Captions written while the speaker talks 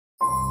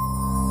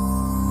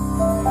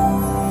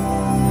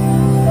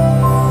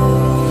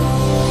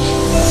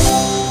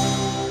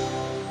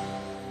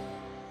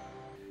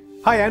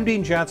Hi, I'm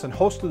Dean Johnson,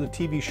 host of the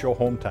TV show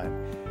Home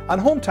Time. On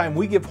Home Time,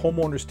 we give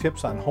homeowners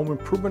tips on home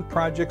improvement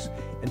projects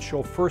and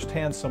show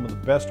firsthand some of the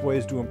best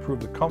ways to improve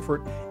the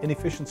comfort and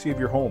efficiency of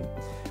your home.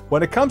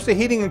 When it comes to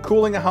heating and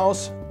cooling a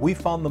house, we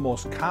found the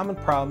most common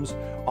problems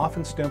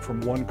often stem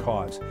from one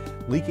cause: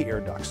 leaky air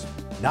ducts.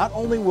 Not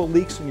only will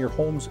leaks in your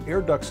home's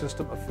air duct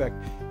system affect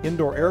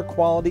indoor air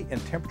quality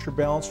and temperature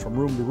balance from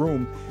room to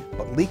room,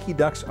 but leaky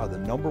ducts are the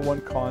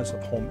 #1 cause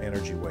of home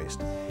energy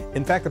waste.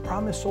 In fact, the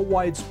problem is so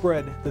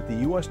widespread that the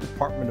U.S.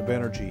 Department of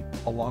Energy,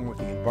 along with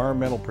the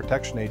Environmental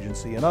Protection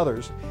Agency and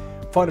others,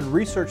 funded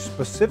research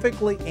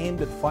specifically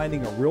aimed at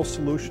finding a real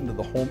solution to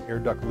the home air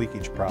duct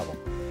leakage problem.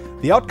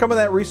 The outcome of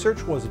that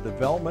research was the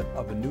development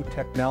of a new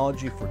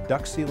technology for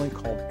duct sealing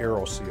called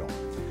Aeroseal.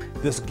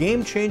 This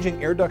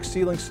game-changing air duct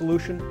sealing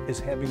solution is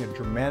having a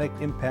dramatic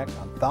impact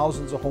on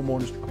thousands of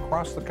homeowners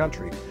across the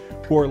country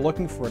who are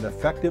looking for an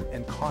effective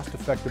and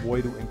cost-effective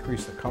way to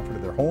increase the comfort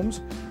of their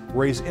homes,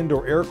 raise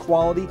indoor air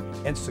quality,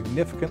 and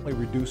significantly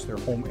reduce their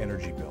home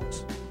energy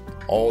bills.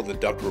 All the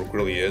ductwork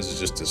really is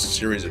just a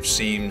series of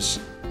seams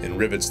and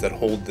rivets that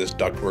hold this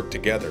ductwork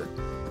together,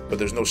 but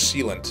there's no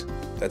sealant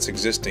that's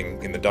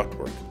existing in the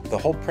ductwork. The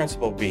whole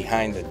principle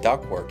behind the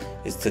ductwork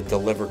is to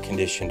deliver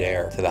conditioned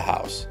air to the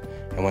house.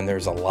 And when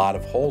there's a lot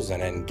of holes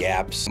in it and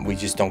gaps, we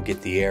just don't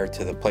get the air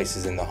to the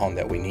places in the home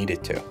that we need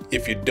it to.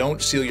 If you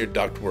don't seal your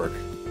ductwork,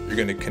 you're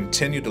going to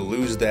continue to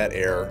lose that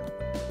air,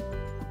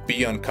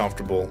 be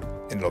uncomfortable,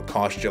 and it'll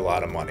cost you a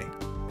lot of money.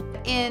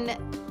 In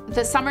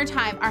the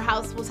summertime, our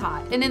house was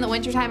hot, and in the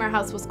wintertime, our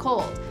house was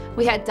cold.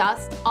 We had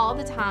dust all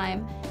the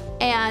time,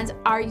 and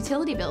our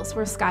utility bills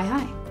were sky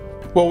high.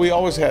 Well, we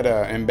always had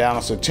an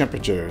imbalance of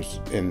temperatures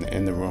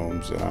in the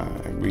rooms.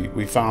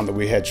 We found that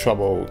we had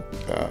trouble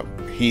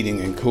heating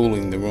and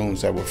cooling the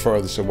rooms that were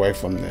furthest away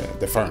from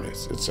the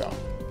furnace itself.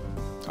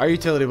 Our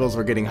utility bills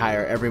were getting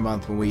higher every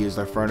month when we used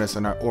our furnace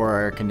or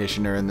our air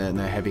conditioner in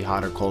the heavy,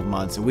 hot, or cold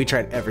months. And we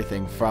tried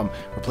everything from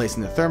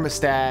replacing the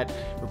thermostat,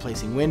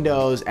 replacing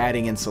windows,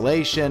 adding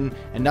insulation,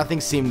 and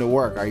nothing seemed to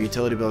work. Our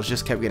utility bills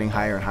just kept getting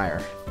higher and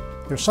higher.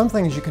 There's some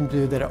things you can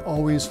do that are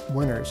always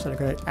winners, that are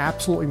going to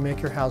absolutely make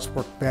your house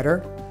work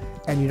better,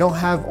 and you don't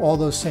have all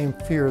those same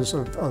fears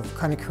of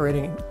kind of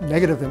creating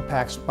negative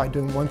impacts by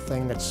doing one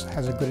thing that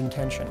has a good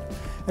intention.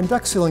 And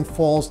duct sealing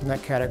falls in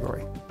that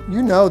category.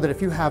 You know that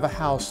if you have a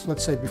house,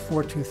 let's say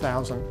before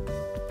 2000,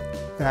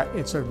 that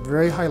it's a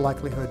very high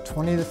likelihood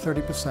 20 to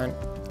 30%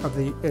 of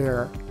the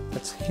air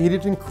that's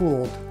heated and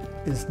cooled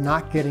is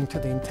not getting to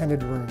the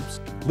intended rooms.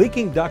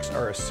 Leaking ducts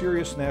are a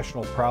serious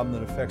national problem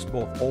that affects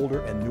both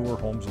older and newer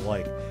homes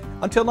alike.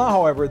 Until now,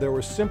 however, there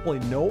was simply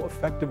no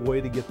effective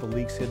way to get the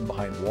leaks hidden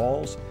behind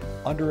walls,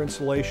 under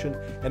insulation,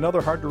 and other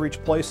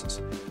hard-to-reach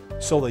places.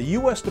 So the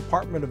U.S.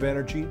 Department of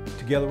Energy,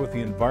 together with the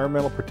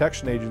Environmental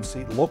Protection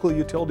Agency, local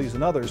utilities,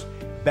 and others,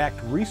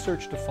 backed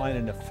research to find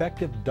an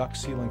effective duct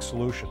sealing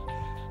solution.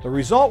 The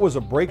result was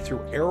a breakthrough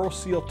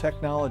Aeroseal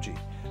technology,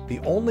 the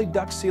only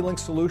duct sealing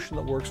solution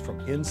that works from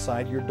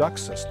inside your duct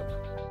system.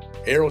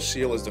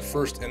 Aeroseal is the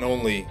first and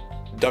only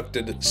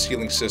ducted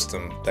sealing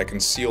system that can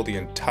seal the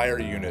entire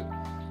unit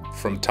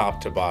from top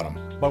to bottom.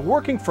 By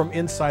working from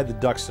inside the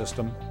duct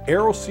system,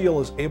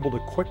 Aeroseal is able to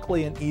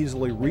quickly and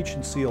easily reach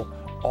and seal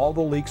all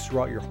the leaks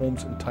throughout your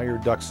home's entire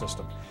duct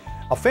system.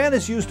 A fan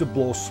is used to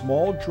blow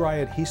small, dry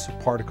adhesive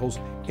particles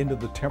into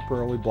the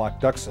temporarily blocked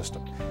duct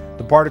system.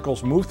 The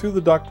particles move through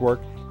the ductwork,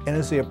 and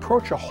as they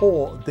approach a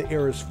hole, the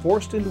air is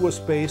forced into a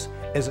space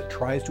as it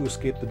tries to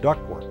escape the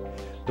ductwork.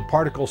 The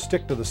particles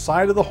stick to the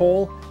side of the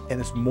hole, and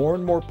as more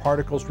and more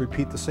particles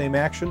repeat the same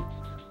action,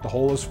 the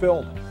hole is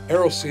filled.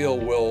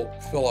 Aeroseal will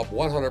fill up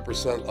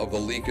 100% of the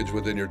leakage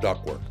within your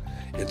ductwork.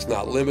 It's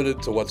not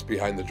limited to what's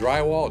behind the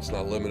drywall, it's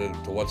not limited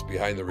to what's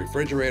behind the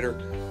refrigerator.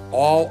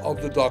 All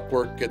of the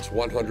ductwork gets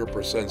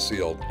 100%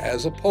 sealed,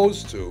 as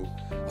opposed to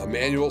a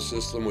manual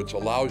system which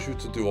allows you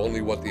to do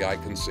only what the eye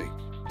can see.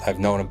 I've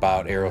known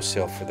about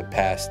Aeroseal for the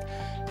past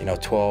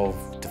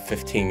 12 to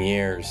 15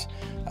 years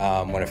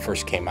when it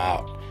first came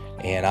out,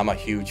 and I'm a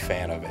huge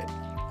fan of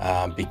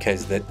it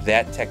because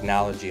that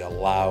technology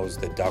allows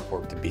the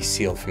ductwork to be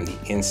sealed from the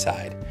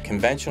inside.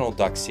 Conventional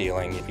duct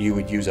sealing, you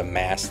would use a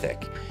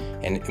mastic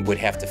and it would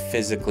have to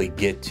physically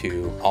get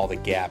to all the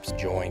gaps,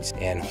 joints,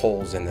 and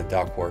holes in the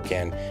ductwork,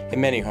 and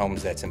in many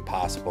homes that's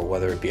impossible,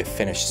 whether it be a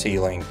finished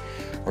ceiling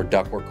or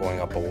ductwork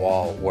going up a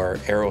wall, where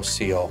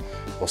Aeroseal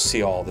will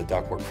seal all the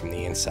ductwork from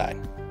the inside.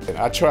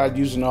 I tried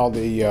using all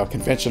the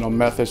conventional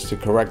methods to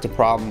correct the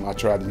problem. I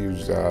tried to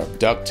use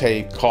duct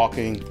tape,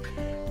 caulking,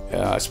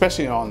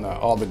 especially on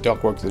all the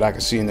ductwork that I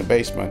could see in the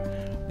basement.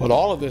 But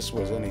all of this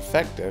was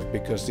ineffective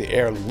because the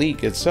air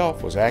leak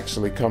itself was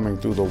actually coming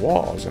through the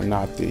walls and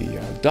not the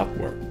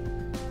ductwork.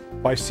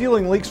 By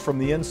sealing leaks from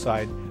the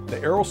inside, the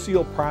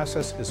Aeroseal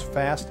process is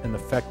fast and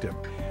effective.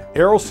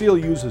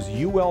 Aeroseal uses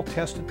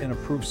UL-tested and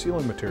approved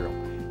sealing material.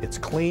 It's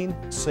clean,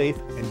 safe,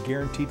 and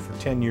guaranteed for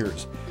 10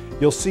 years.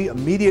 You'll see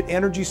immediate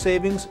energy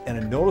savings and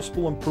a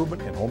noticeable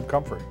improvement in home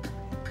comfort.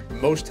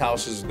 Most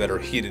houses that are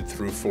heated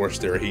through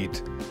forced air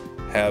heat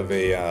have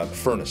a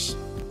furnace.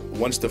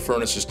 Once the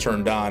furnace is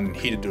turned on and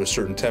heated to a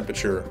certain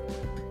temperature,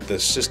 the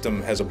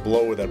system has a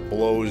blower that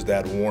blows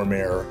that warm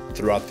air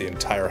throughout the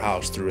entire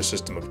house through a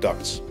system of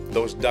ducts.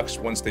 Those ducts,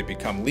 once they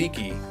become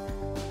leaky,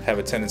 have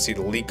a tendency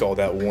to leak all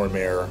that warm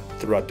air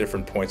throughout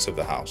different points of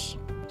the house.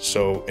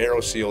 So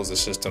Aeroseal is the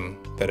system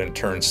that in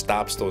turn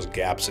stops those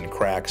gaps and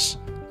cracks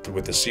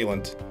with the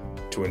sealant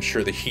to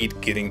ensure the heat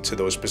getting to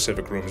those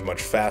specific rooms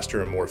much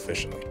faster and more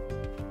efficiently.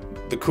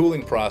 The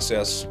cooling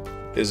process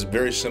is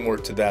very similar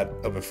to that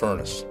of a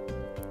furnace.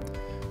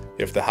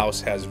 If the house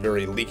has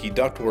very leaky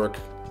ductwork,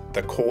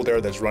 the cold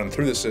air that's run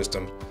through the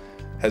system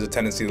has a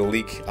tendency to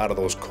leak out of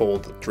those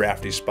cold,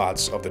 drafty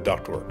spots of the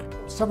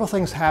ductwork. Several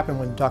things happen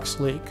when ducts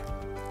leak.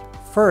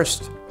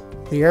 First,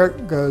 the air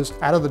goes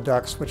out of the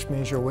ducts, which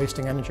means you're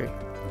wasting energy.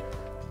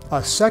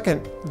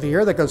 Second, the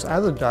air that goes out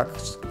of the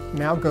ducts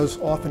now goes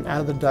often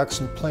out of the ducts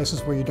in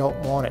places where you don't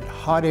want it.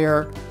 Hot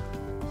air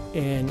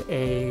in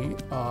a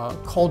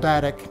cold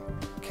attic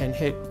can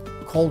hit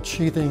cold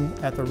sheathing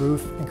at the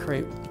roof and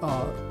create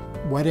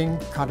wetting,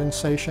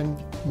 condensation,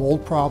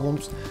 mold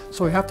problems.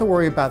 So we have to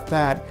worry about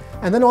that.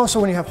 And then also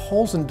when you have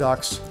holes in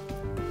ducts,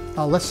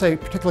 let's say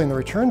particularly in the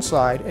return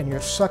side, and you're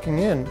sucking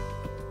in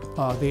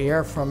the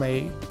air from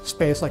a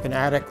space like an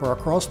attic or a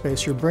crawl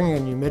space, you're bringing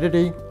in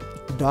humidity,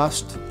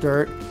 dust,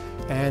 dirt,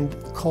 and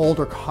cold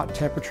or hot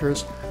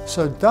temperatures.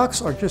 So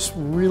ducts are just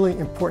really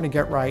important to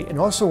get right. And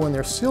also when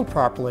they're sealed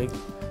properly,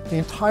 the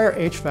entire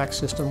HVAC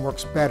system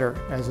works better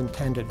as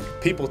intended.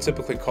 People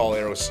typically call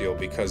Aeroseal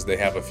because they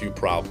have a few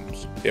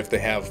problems. If they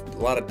have a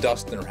lot of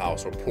dust in their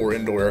house or poor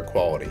indoor air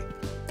quality,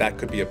 that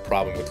could be a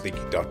problem with leaky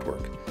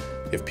ductwork.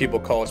 If people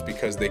call us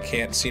because they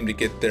can't seem to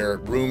get their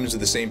rooms to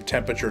the same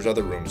temperature as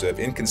other rooms, they have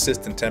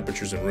inconsistent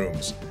temperatures in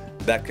rooms,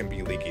 that can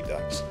be leaky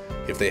ducts.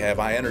 If they have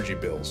high energy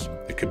bills,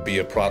 it could be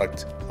a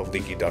product of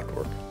leaky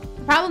ductwork.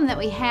 The problem that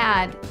we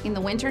had in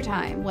the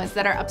wintertime was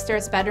that our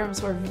upstairs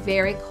bedrooms were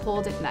very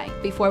cold at night.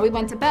 Before we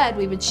went to bed,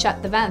 we would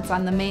shut the vents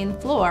on the main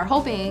floor,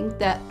 hoping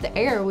that the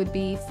air would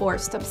be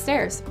forced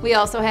upstairs. We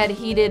also had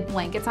heated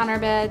blankets on our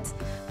beds,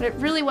 but it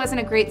really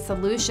wasn't a great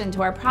solution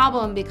to our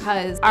problem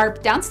because our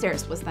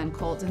downstairs was then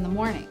cold in the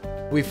morning.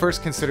 We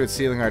first considered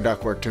sealing our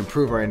ductwork to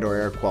improve our indoor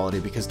air quality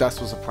because dust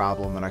was a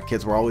problem and our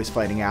kids were always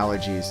fighting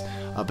allergies.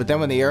 But then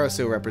when the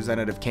Aeroseal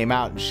representative came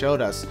out and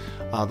showed us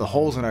the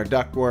holes in our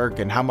ductwork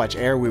and how much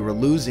air we were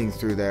losing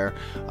through there,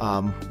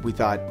 we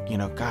thought, you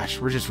know, gosh,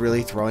 we're just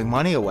really throwing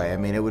money away. I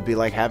mean, it would be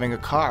like having a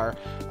car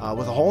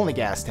with a hole in the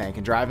gas tank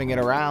and driving it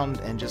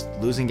around and just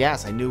losing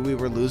gas. I knew we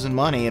were losing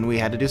money and we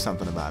had to do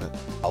something about it.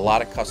 A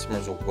lot of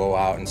customers will go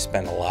out and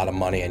spend a lot of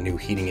money on new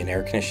heating and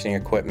air conditioning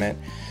equipment.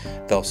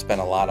 They'll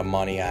spend a lot of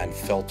money on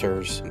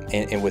filters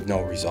and with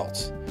no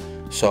results.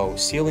 So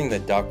sealing the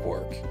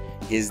ductwork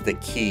is the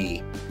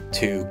key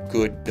to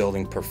good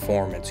building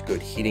performance,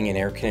 good heating and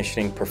air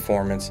conditioning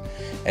performance,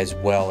 as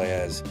well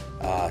as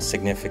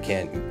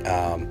significant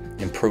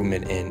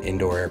improvement in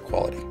indoor air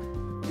quality.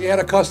 We had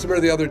a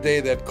customer the other day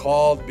that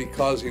called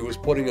because he was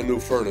putting a new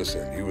furnace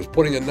in. He was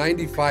putting a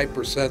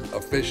 95%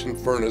 efficient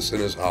furnace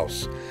in his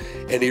house.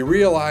 And he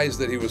realized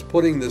that he was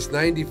putting this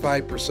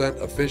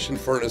 95% efficient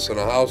furnace in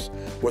a house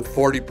with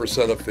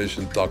 40%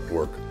 efficient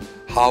ductwork.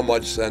 How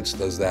much sense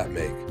does that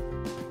make?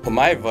 Well,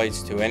 my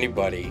advice to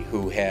anybody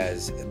who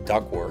has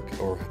ductwork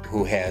or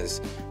who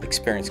has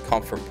experienced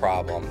comfort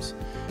problems,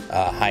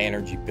 high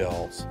energy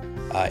bills,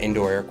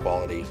 indoor air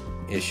quality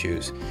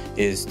issues,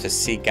 is to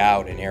seek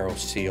out an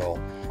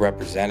Aeroseal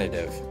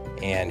representative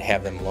and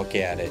have them look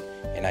at it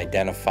and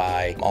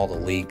identify all the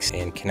leaks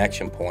and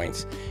connection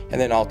points, and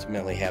then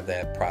ultimately have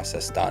that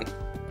process done.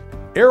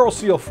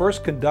 Aeroseal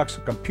first conducts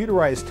a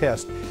computerized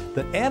test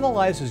that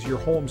analyzes your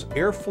home's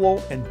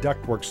airflow and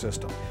ductwork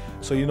system,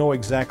 so you know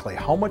exactly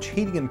how much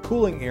heating and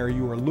cooling air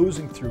you are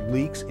losing through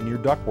leaks in your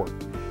ductwork.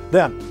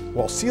 Then,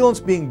 while sealant's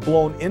being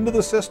blown into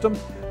the system,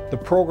 the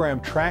program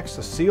tracks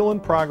the seal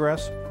in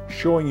progress,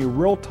 showing you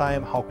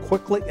real-time how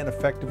quickly and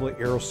effectively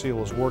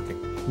Aeroseal is working.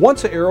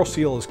 Once an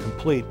Aeroseal is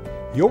complete,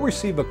 you'll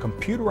receive a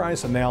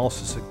computerized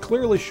analysis that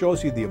clearly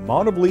shows you the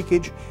amount of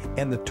leakage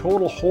and the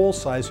total hole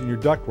size in your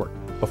ductwork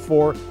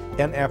before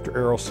and after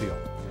Aeroseal.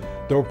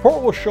 The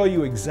report will show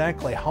you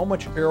exactly how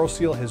much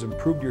Aeroseal has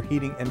improved your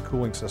heating and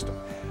cooling system.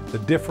 The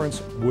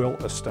difference will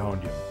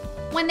astound you.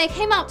 When they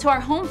came out to our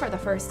home for the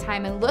first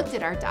time and looked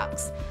at our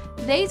ducts,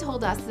 they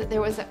told us that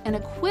there was an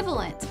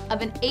equivalent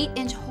of an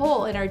 8-inch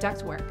hole in our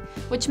ductwork,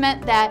 which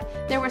meant that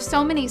there were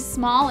so many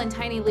small and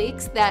tiny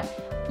leaks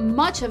that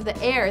much of the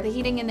air, the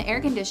heating and the air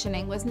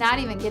conditioning, was not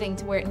even getting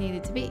to where it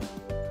needed to be.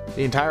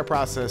 The entire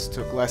process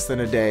took less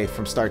than a day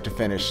from start to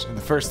finish, and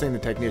the first thing the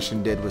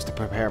technician did was to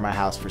prepare my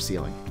house for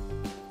sealing.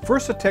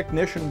 First, a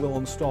technician will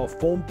install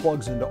foam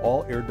plugs into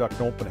all air duct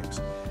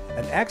openings.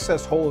 An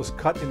access hole is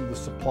cut into the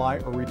supply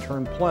or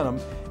return plenum,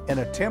 and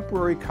a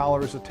temporary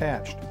collar is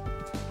attached.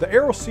 The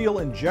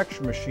Aeroseal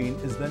injection machine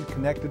is then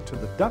connected to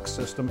the duct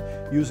system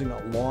using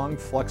a long,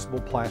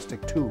 flexible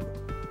plastic tube.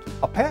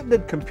 A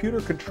patented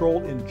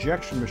computer-controlled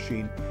injection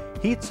machine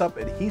heats up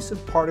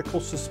adhesive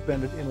particles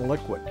suspended in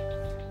liquid.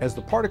 As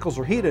the particles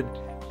are heated,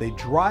 they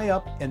dry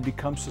up and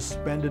become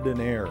suspended in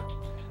air.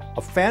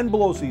 A fan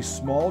blows these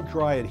small,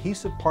 dry,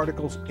 adhesive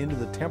particles into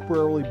the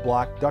temporarily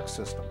blocked duct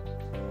system.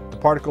 The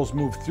particles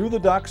move through the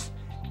ducts,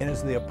 and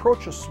as they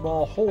approach a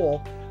small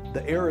hole,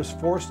 the air is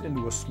forced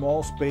into a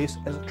small space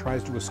as it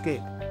tries to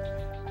escape.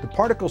 The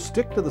particles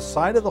stick to the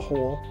side of the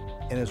hole,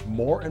 and as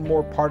more and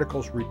more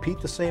particles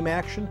repeat the same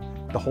action,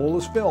 the hole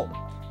is filled.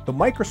 The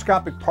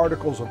microscopic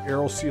particles of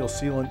Aeroseal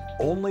sealant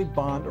only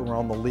bond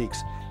around the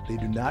leaks. They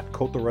do not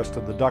coat the rest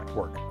of the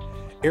ductwork.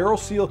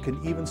 Aeroseal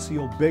can even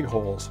seal big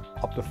holes,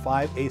 up to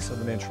 5/8 of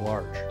an inch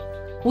large.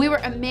 We were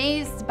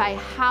amazed by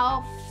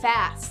how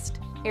fast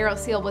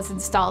Aeroseal was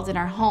installed in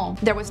our home.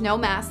 There was no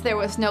mess, there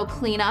was no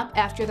cleanup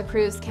after the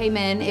crews came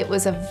in. It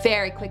was a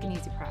very quick and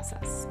easy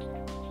process.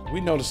 We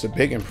noticed a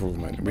big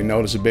improvement. We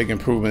noticed a big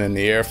improvement in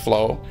the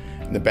airflow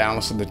and the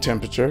balance of the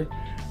temperature.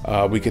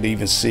 We could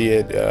even see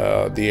it,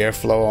 the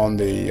airflow on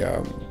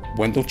the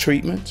window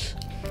treatments.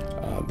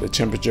 The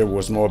temperature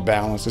was more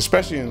balanced,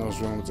 especially in those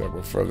rooms that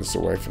were furthest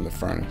away from the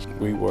furnace.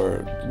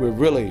 We're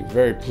really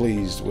very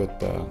pleased with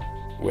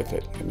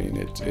it. I mean,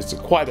 it's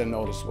quite a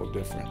noticeable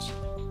difference.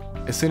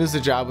 As soon as the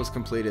job was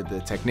completed,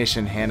 the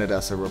technician handed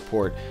us a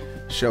report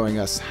showing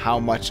us how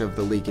much of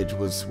the leakage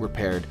was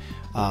repaired.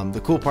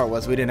 The cool part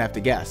was we didn't have to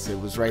guess. It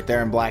was right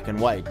there in black and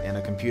white in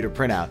a computer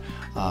printout.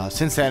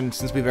 Since then,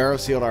 since we've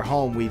aerosealed our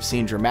home, we've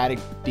seen dramatic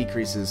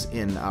decreases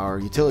in our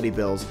utility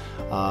bills.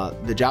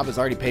 The job has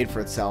already paid for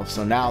itself,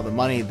 so now the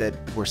money that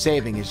we're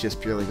saving is just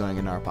purely going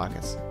into our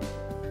pockets.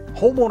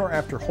 Homeowner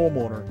after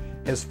homeowner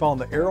has found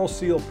the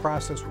Aeroseal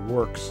process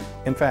works.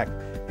 In fact,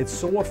 it's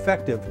so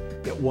effective,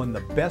 it won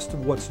the Best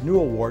of What's New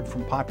award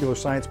from Popular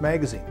Science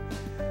magazine.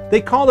 They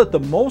called it the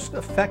most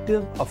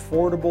effective,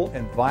 affordable,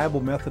 and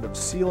viable method of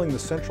sealing the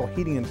central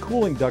heating and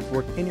cooling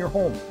ductwork in your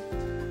home.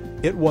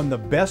 It won the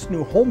Best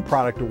New Home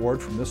Product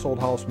award from This Old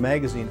House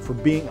magazine for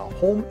being a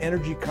home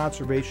energy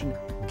conservation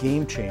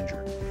game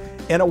changer.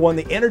 And it won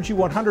the Energy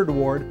 100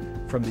 award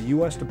from the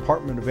U.S.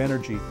 Department of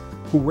Energy,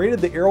 who rated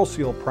the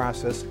Aeroseal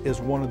process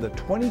as one of the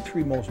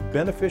 23 most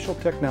beneficial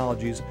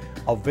technologies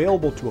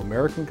available to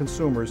American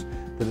consumers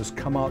that has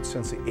come out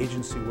since the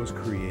agency was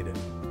created.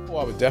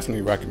 Well, I would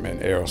definitely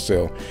recommend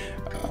Aeroseal.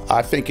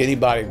 I think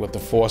anybody with a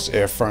forced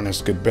air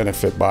furnace could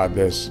benefit by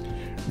this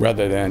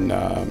rather than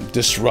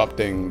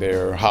disrupting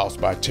their house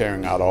by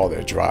tearing out all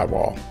their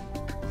drywall.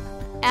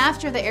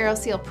 After the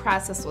Aeroseal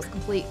process was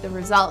complete, the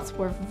results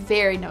were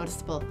very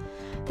noticeable.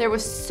 There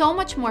was so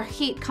much more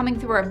heat coming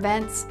through our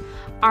vents.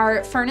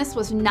 Our furnace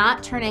was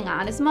not turning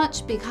on as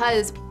much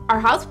because our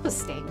house was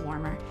staying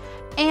warmer.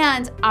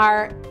 And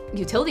our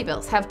utility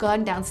bills have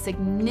gone down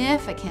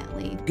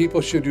significantly.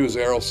 People should use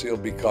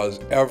Aeroseal because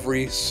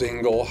every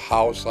single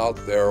house out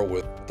there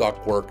with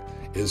ductwork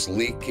is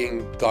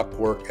leaking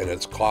ductwork, and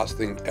it's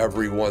costing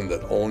everyone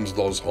that owns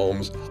those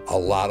homes a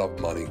lot of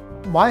money.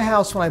 My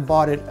house, when I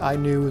bought it, I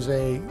knew was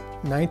a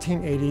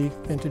 1980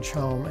 vintage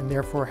home and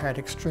therefore had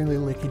extremely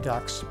leaky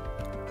ducts.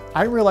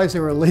 I didn't realize they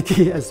were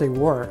leaky as they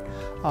were.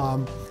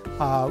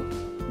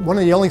 One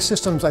of the only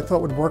systems I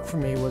thought would work for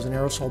me was an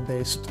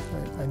aerosol-based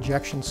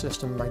injection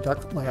system. My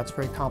duct layout's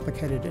very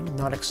complicated and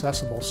not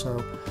accessible,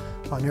 so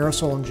an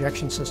aerosol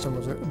injection system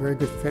was a very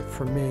good fit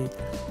for me.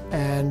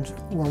 And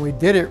when we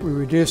did it, we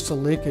reduced the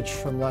leakage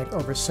from like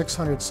over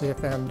 600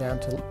 CFM down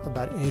to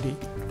about 80.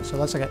 So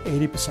that's like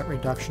an 80%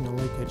 reduction in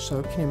leakage.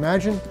 So can you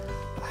imagine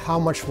how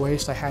much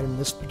waste I had in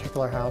this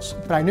particular house?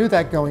 But I knew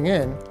that going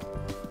in.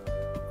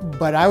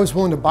 But I was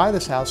willing to buy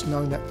this house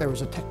knowing that there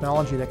was a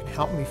technology that could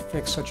help me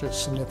fix such a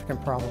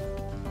significant problem.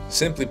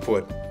 Simply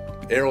put,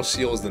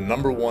 Aeroseal is the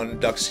 #1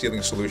 duct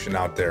sealing solution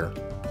out there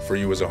for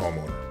you as a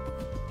homeowner.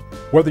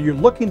 Whether you're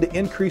looking to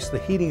increase the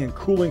heating and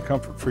cooling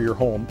comfort for your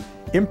home,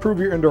 improve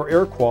your indoor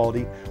air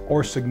quality,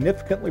 or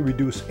significantly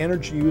reduce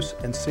energy use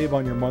and save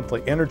on your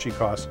monthly energy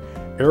costs,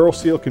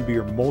 Aeroseal can be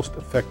your most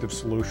effective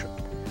solution.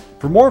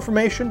 For more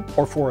information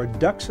or for a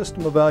duct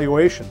system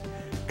evaluation,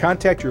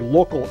 contact your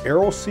local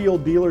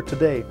Aeroseal dealer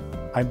today.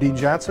 I'm Dean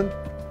Johnson.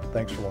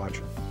 Thanks for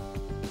watching.